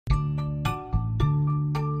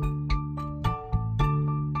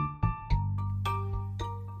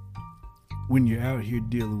when you're out here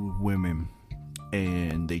dealing with women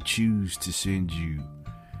and they choose to send you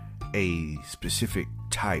a specific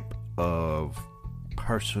type of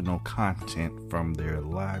personal content from their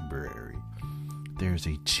library, there's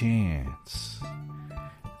a chance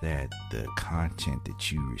that the content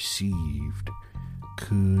that you received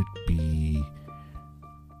could be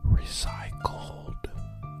recycled.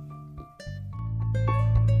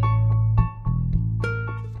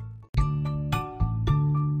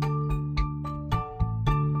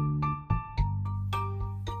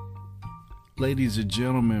 Ladies and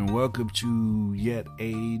gentlemen, welcome to yet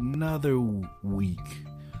another week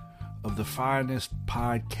of the finest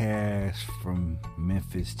podcast from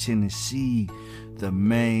Memphis, Tennessee, the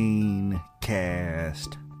Main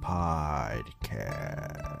Cast Podcast.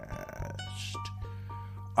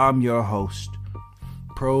 I'm your host,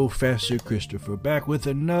 Professor Christopher, back with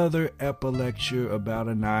another epilecture about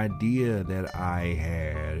an idea that I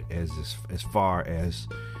had as far as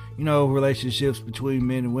relationships between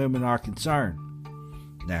men and women are concerned.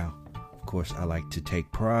 Now, of course, I like to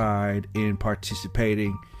take pride in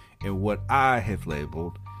participating in what I have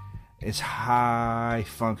labeled as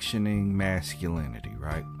high-functioning masculinity,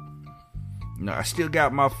 right? I still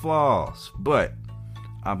got my flaws, but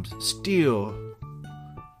I'm still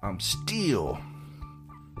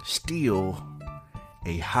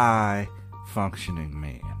a high-functioning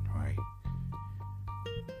man, right?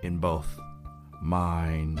 In both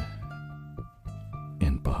mind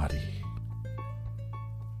and body.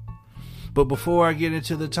 But before I get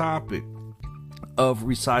into the topic of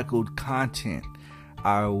recycled content,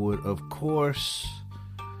 I would of course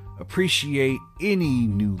appreciate any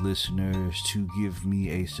new listeners to give me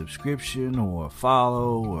a subscription or a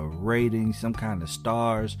follow or a rating, some kind of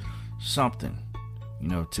stars, something,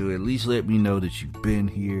 to at least let me know that you've been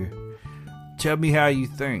here. Tell me how you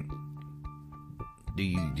think. Do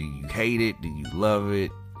you hate it? Do you love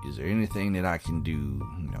it? Is there anything that I can do,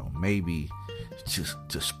 maybe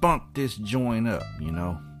to spunk this joint up,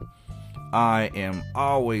 I am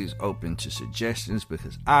always open to suggestions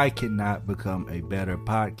because I cannot become a better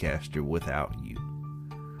podcaster without you.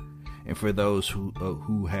 And for those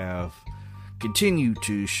who have continued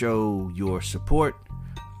to show your support,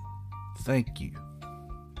 thank you.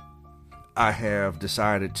 I have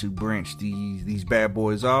decided to branch these bad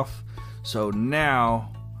boys off. So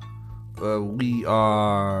now we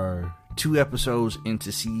are 2 episodes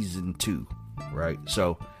into season 2, right?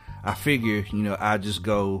 So I figure, I just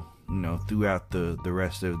go, throughout the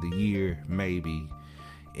rest of the year, maybe,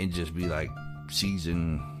 and just be like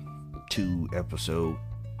season 2, episode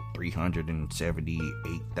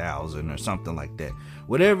 378,000 or something like that.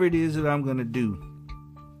 Whatever it is that I'm going to do,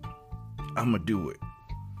 I'm going to do it.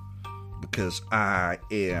 Because I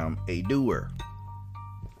am a doer.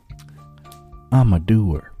 I'm a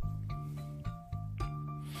doer.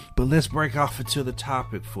 But let's break off into the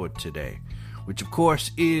topic for today, which of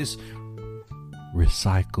course is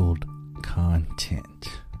recycled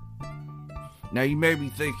content. Now you may be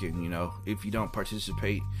thinking, if you don't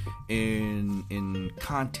participate in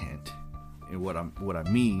content, and what I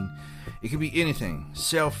mean, it could be anything: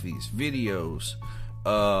 selfies, videos,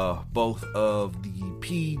 both of the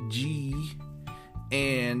PG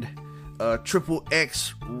and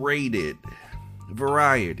XXX rated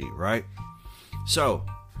variety, right? So,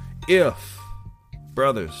 if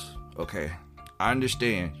brothers, okay, I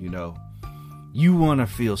understand, you want to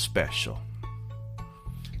feel special.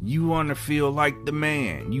 You want to feel like the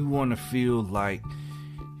man. You want to feel like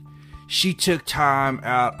she took time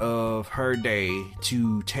out of her day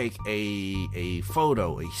to take a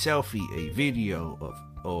photo, a selfie, a video of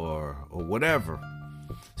or whatever,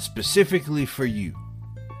 specifically for you,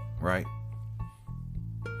 right?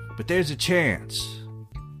 But there's a chance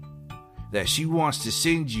that she wants to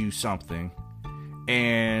send you something,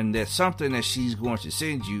 and that something that she's going to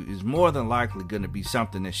send you is more than likely going to be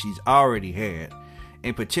something that she's already had,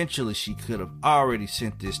 and potentially she could have already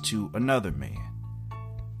sent this to another man.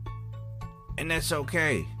 And that's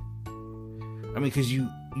okay. Because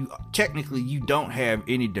you technically you don't have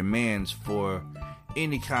any demands for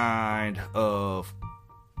any kind of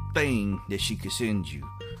thing that she could send you,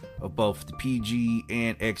 of both the PG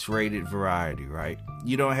and X-rated variety, right?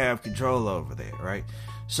 You don't have control over that, right?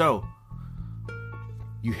 So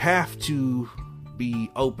you have to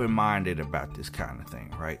be open-minded about this kind of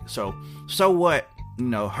thing, right? So what?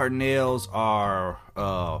 Her nails are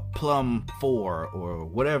plum 4 or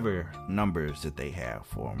whatever numbers that they have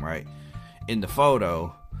for them, right? In the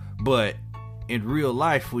photo, but in real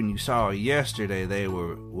life, when you saw it yesterday, they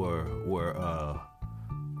were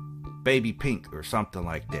baby pink or something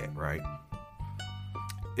like that, right?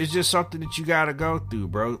 it's just something that you gotta go through,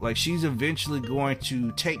 bro. Like, she's eventually going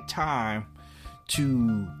to take time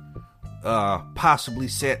to possibly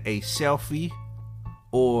set a selfie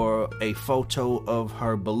or a photo of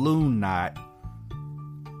her balloon knot.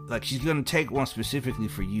 Like, she's gonna take one specifically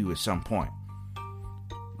for you at some point.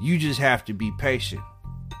 You just have to be patient.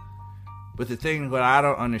 But the thing that I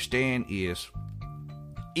don't understand is,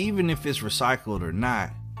 even if it's recycled or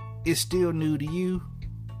not, it's still new to you.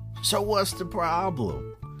 So what's the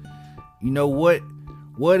problem? You know what?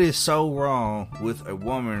 What is so wrong with a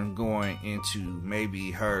woman going into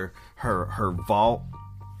maybe her vault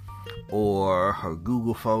or her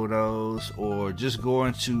Google Photos, or just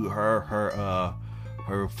going to her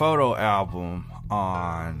photo album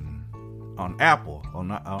on Apple, on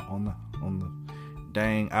the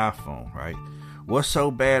dang iPhone, right? What's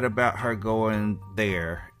so bad about her going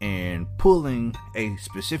there and pulling a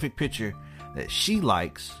specific picture that she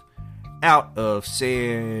likes out of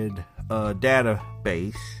said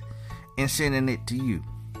database and sending it to you?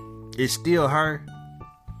 It's still her.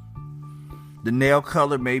 The nail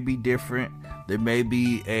color may be different. There may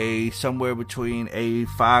be somewhere between a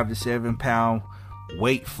 5 to 7 pound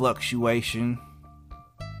weight fluctuation,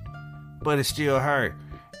 but it's still her,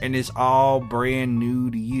 and it's all brand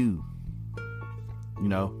new to you. You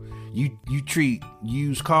know, you treat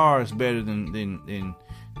used cars better than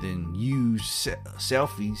used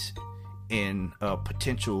selfies and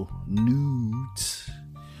potential nudes,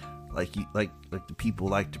 like the people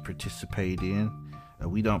like to participate in.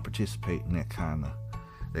 We don't participate in that kind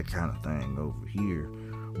of thing over here.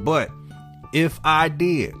 But if I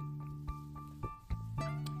did,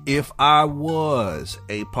 if I was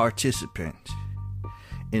a participant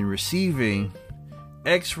in receiving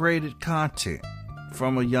X-rated content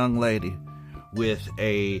from a young lady with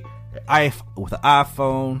an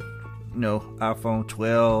iPhone, you know, iPhone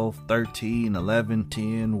 12, 13, 11,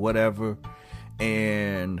 10, whatever,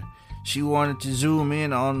 and she wanted to zoom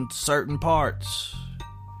in on certain parts,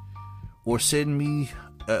 or send me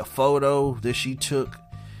a photo that she took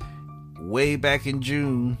way back in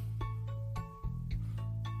June,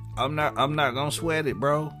 I'm not gonna sweat it,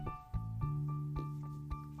 bro.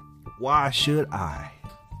 Why should I?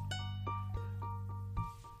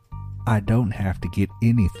 I don't have to get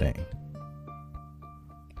anything.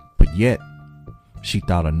 But yet, she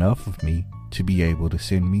thought enough of me to be able to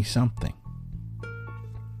send me something.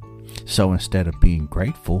 So instead of being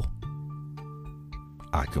grateful,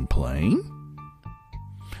 I complain.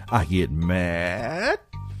 I get mad.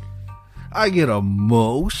 I get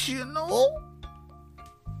emotional.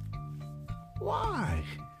 Why?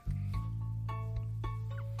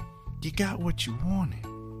 You got what you wanted.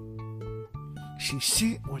 She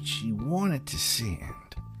sent what she wanted to send.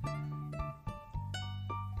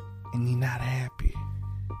 And you're not happy.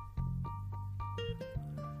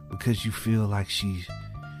 Because you feel like she's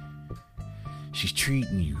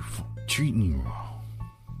treating you wrong.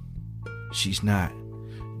 She's not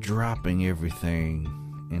dropping everything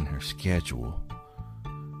in her schedule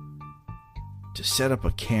to set up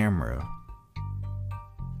a camera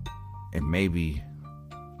and maybe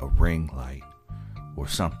a ring light or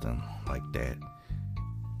something like that,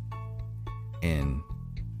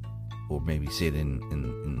 or maybe sit in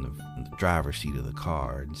the driver's seat of the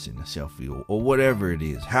car and send a selfie, or whatever it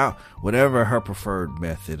is, whatever her preferred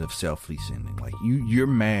method of selfie sending. Like, you're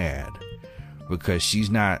mad because she's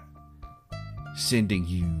not sending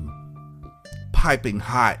you piping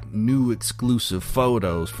hot new exclusive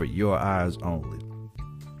photos for your eyes only.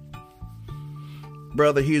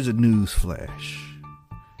 Brother, here's a news flash.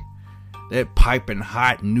 That piping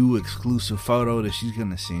hot new exclusive photo that she's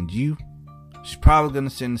gonna send you, she's probably gonna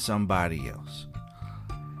send to somebody else.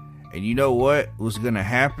 And you know what was gonna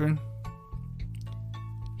happen?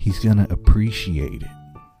 He's gonna appreciate it.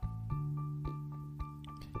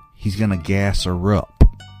 He's gonna gas her up.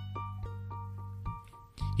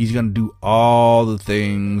 He's gonna do all the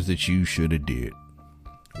things that you should have did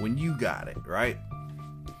when you got it, right?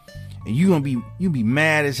 And you'll be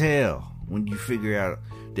mad as hell when you figure out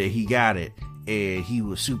that he got it and he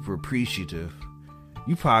was super appreciative.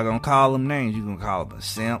 You probably gonna call him names. You gonna call him a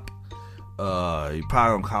simp. You probably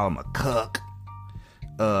gonna call him a cuck.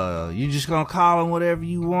 You just gonna call him whatever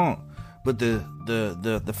you want. But the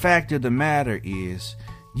fact of the matter is,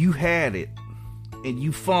 you had it and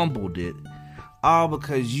you fumbled it, all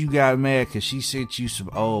because you got mad because she sent you some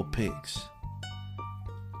old pics.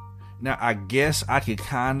 Now, I guess I could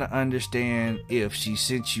kind of understand if she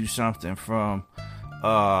sent you something from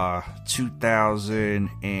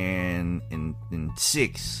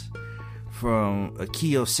 2006 from a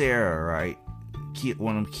Kyocera, right?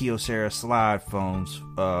 One of them Kyocera slide phones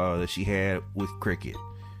that she had with Cricket.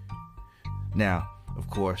 Now, of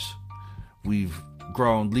course, we've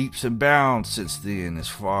grown leaps and bounds since then as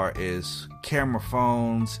far as camera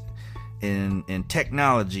phones and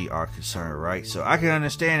technology are concerned, right? So I can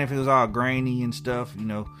understand if it was all grainy and stuff,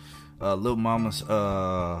 little mama's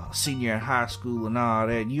senior in high school and all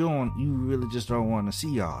that. You really just don't want to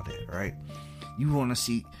see all that, right? You want to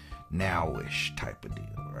see nowish type of deal,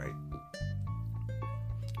 right?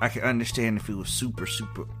 I can understand if it was super,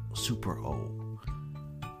 super, super old.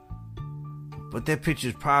 But that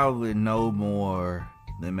picture's probably no more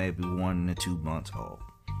than maybe 1 to 2 months old,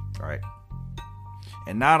 right?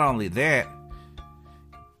 And not only that,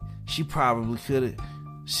 she probably could have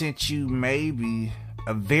sent you maybe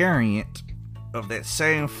a variant of that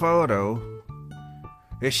same photo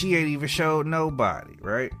that she ain't even showed nobody,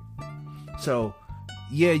 right? So,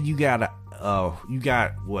 yeah, you got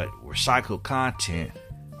recycled content,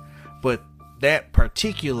 but that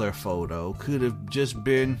particular photo could have just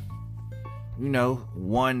been,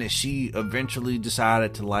 one that she eventually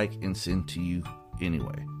decided to like and send to you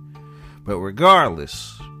anyway. But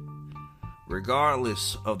regardless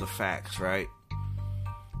of the facts, right?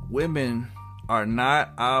 Women are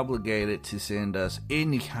not obligated to send us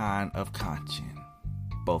any kind of content,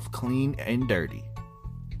 both clean and dirty,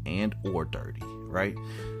 or dirty, right?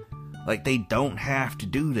 Like, they don't have to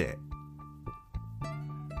do that.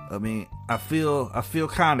 I mean, I feel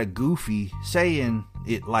kind of goofy saying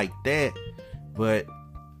it like that, but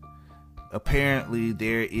apparently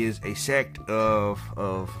there is a sect of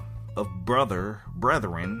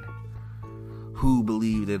brethren who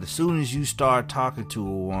believe that as soon as you start talking to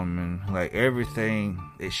a woman, like, everything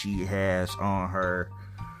that she has on her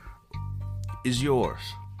is yours.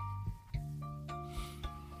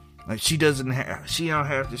 Like, she don't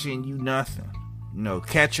have to send you nothing.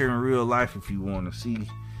 Catch her in real life if you want to see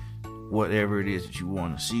whatever it is that you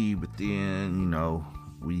want to see, but then,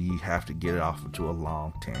 we have to get off into a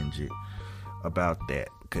long tangent about that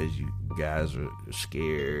because you guys are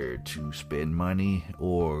scared to spend money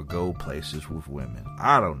or go places with women.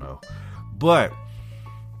 I don't know. But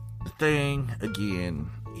the thing,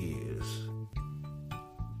 again, is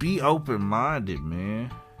be open-minded,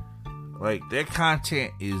 man. Like, that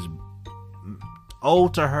content is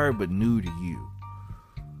old to her but new to you.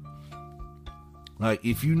 Like,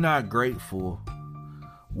 if you're not grateful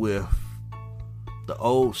with the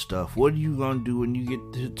old stuff, what are you gonna do when you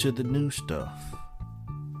get to the new stuff?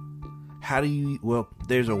 Well,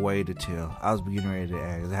 there's a way to tell. I was getting ready to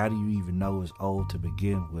ask, how do you even know it's old to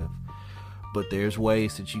begin with? But there's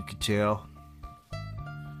ways that you can tell.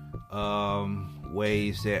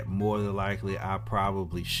 Ways that more than likely I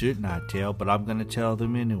probably should not tell, but I'm gonna tell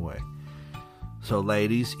them anyway. So,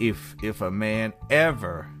 ladies, if a man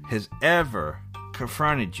has ever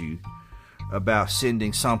confronted you about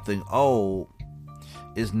sending something old,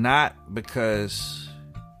 is not because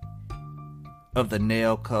of the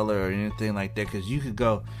nail color or anything like that, because you could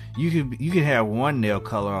have one nail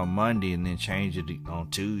color on Monday and then change it on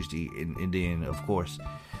Tuesday, and then of course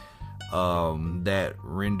that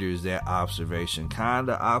renders that observation kind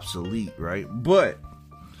of obsolete, right? But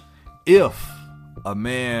if a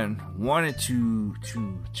man wanted to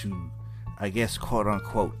I guess, quote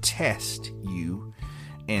unquote, test you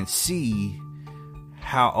and see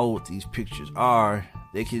how old these pictures are,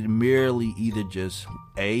 they can merely either just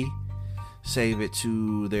A, save it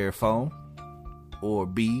to their phone, or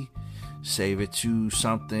B, save it to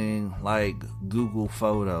something like Google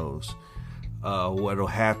Photos. What'll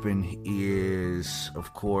happen is,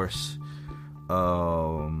 of course,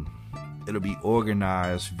 it'll be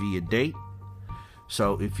organized via date.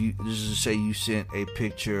 So if you, just say you sent a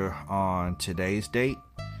picture on today's date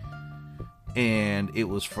and it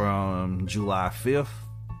was from July 5th,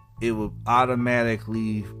 it will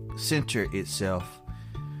automatically center itself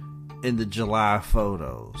in the July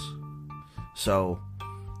photos. So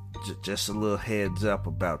just a little heads up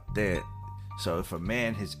about that. So if a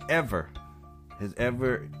man has ever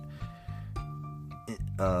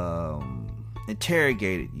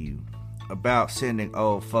interrogated you about sending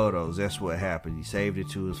old photos, that's what happened. He saved it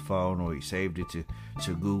to his phone, or he saved it to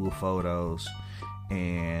Google Photos,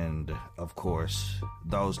 and of course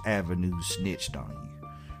those avenues snitched on you,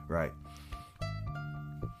 right?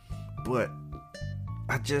 But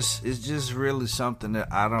it's just really something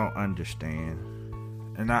that I don't understand,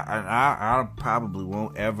 and I probably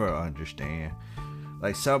won't ever understand.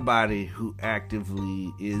 Like, somebody who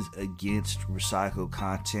actively is against recycled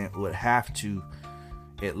content would have to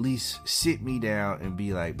at least sit me down and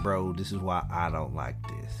be like, bro, this is why I don't like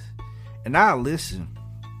this. And I'll listen.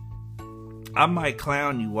 I might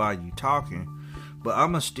clown you while you're talking, But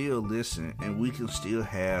I'm going to still listen, and we can still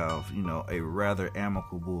have, a rather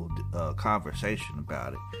amicable conversation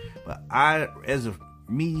about it. But as of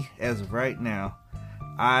right now,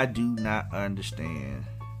 I do not understand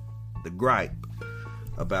the gripe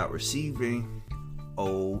about receiving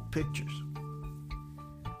old pictures.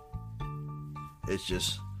 It's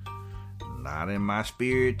just not in my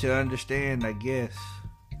spirit to understand, I guess.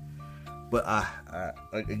 But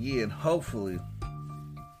again, hopefully,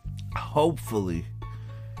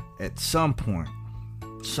 at some point,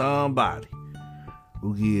 somebody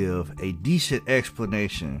will give a decent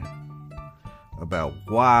explanation about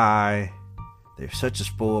why they're such a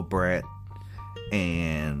spoiled brat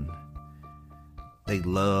and they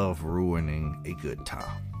love ruining a good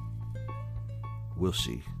time. We'll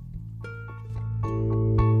see.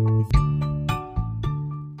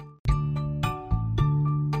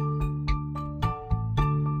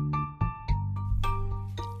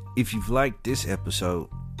 If you've liked this episode,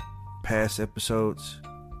 past episodes,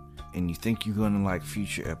 and you think you're going to like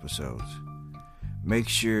future episodes, make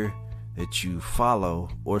sure that you follow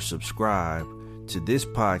or subscribe to this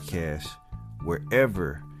podcast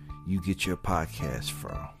wherever you get your podcast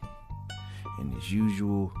from. And as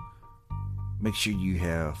usual, make sure you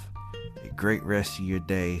have a great rest of your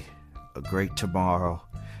day, a great tomorrow,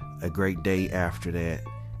 a great day after that,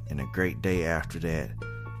 and a great day after that,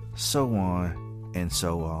 so on and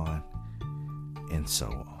so on and so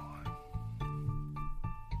on.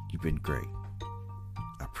 You've been great.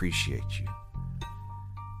 I appreciate you.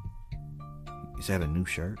 Is that a new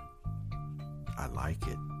shirt? I like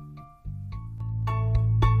it.